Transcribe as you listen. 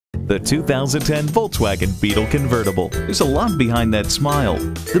The 2010 Volkswagen Beetle Convertible. There's a lot behind that smile.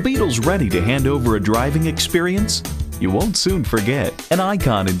 The Beetle's ready to hand over a driving experience you won't soon forget. An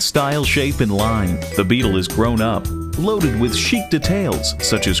icon in style, shape, and line, the Beetle is grown up, loaded with chic details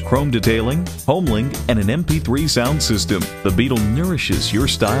such as chrome detailing, homelink, and an MP3 sound system. The Beetle nourishes your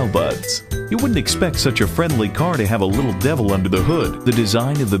style buds. You wouldn't expect such a friendly car to have a little devil under the hood. The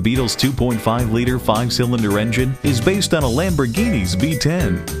design of the Beetle's 2.5-liter 5-cylinder engine is based on a Lamborghini's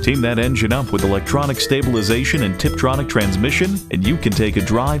V10. Team that engine up with electronic stabilization and Tiptronic transmission, and you can take a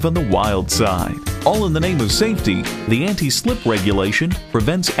drive on the wild side. All in the name of safety, the anti-slip regulation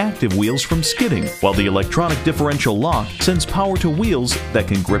prevents active wheels from skidding, while the electronic differential lock sends power to wheels that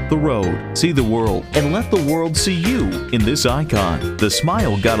can grip the road. See the world and let the world see you in this icon. The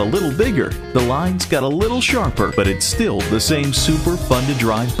smile got a little bigger, the lines got a little sharper, but it's still the same super fun to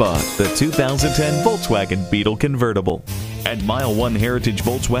drive bug. The 2010 Volkswagen Beetle Convertible. At MileOne Heritage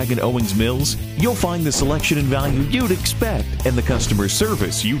Volkswagen Owings Mills, you'll find the selection and value you'd expect and the customer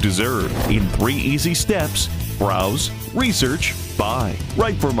service you deserve in 3 easy steps: browse, research, buy.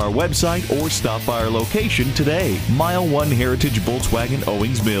 Right from our website or stop by our location today. MileOne Heritage Volkswagen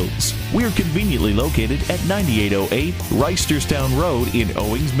Owings Mills. We're conveniently located at 9808 Reisterstown Road in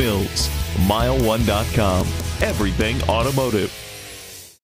Owings Mills. MileOne.com. Everything automotive.